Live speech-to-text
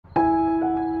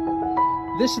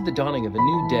This is the dawning of a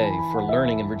new day for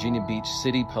learning in Virginia Beach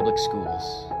City Public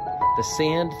Schools. The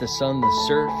sand, the sun, the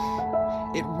surf,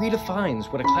 it redefines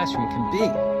what a classroom can be.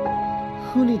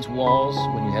 Who needs walls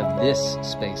when you have this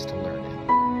space to learn in?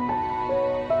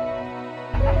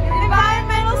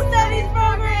 Environmental Studies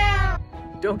program!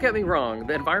 Don't get me wrong,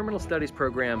 the Environmental Studies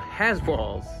program has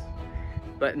walls,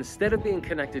 but instead of being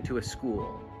connected to a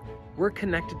school, we're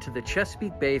connected to the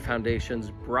Chesapeake Bay Foundation's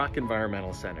Brock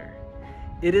Environmental Center.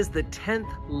 It is the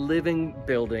 10th living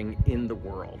building in the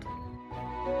world.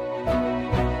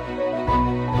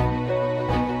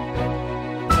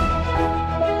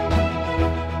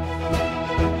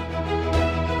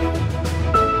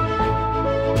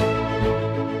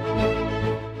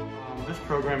 This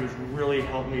program has really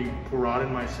helped me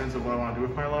broaden my sense of what I want to do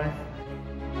with my life.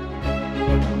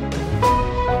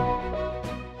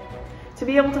 To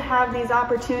be able to have these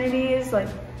opportunities, like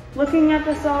looking at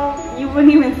this all, you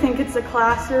wouldn't even think it's a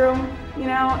classroom, you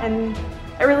know, and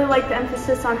I really like the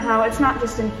emphasis on how it's not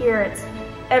just in here, it's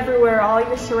everywhere, all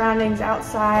your surroundings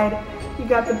outside. You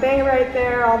got the bay right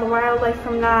there, all the wildlife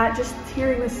from that, just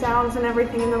hearing the sounds and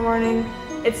everything in the morning.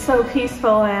 It's so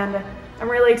peaceful and I'm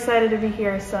really excited to be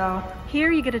here, so. Here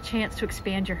you get a chance to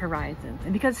expand your horizons,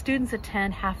 and because students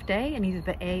attend half day in either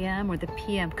the AM or the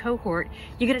PM cohort,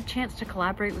 you get a chance to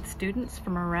collaborate with students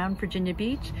from around Virginia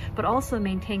Beach, but also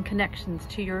maintain connections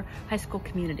to your high school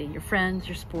community, your friends,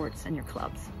 your sports, and your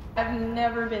clubs. I've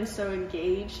never been so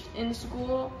engaged in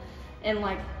school, and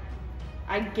like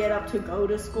I get up to go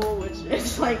to school, which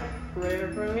is like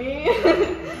rare for me.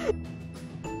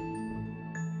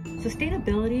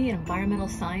 Sustainability and environmental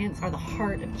science are the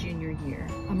heart of junior year,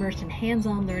 immersed in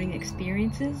hands-on learning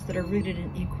experiences that are rooted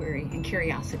in inquiry and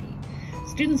curiosity.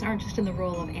 Students aren't just in the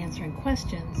role of answering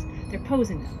questions, they're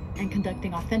posing them and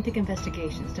conducting authentic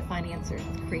investigations to find answers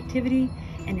with creativity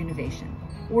and innovation.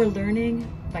 We're learning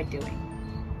by doing.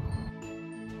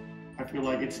 I feel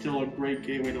like it's still a great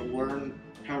gateway to learn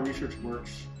how research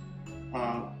works,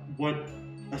 what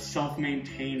a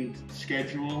self-maintained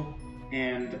schedule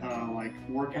and like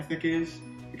work ethic is,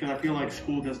 because I feel like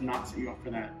school does not set you up for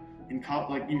that. In college,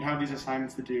 like you have these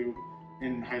assignments to do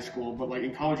in high school, but like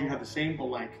in college you have the same, but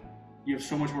like you have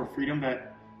so much more freedom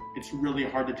that it's really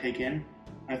hard to take in.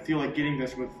 I feel like getting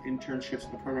this with internships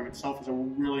in the program itself is a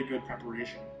really good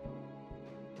preparation.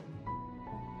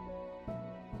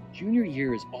 Junior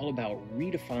year is all about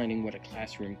redefining what a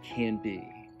classroom can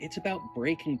be. It's about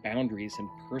breaking boundaries and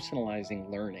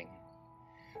personalizing learning,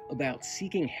 about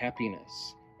seeking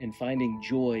happiness and finding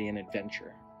joy and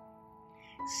adventure.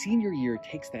 Senior year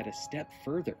takes that a step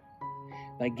further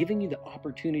by giving you the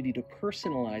opportunity to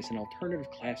personalize an alternative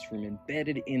classroom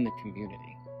embedded in the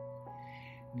community.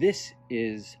 This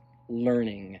is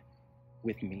learning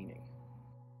with meaning.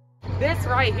 This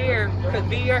right here could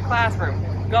be your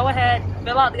classroom. Go ahead,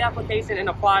 fill out the application and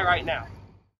apply right now.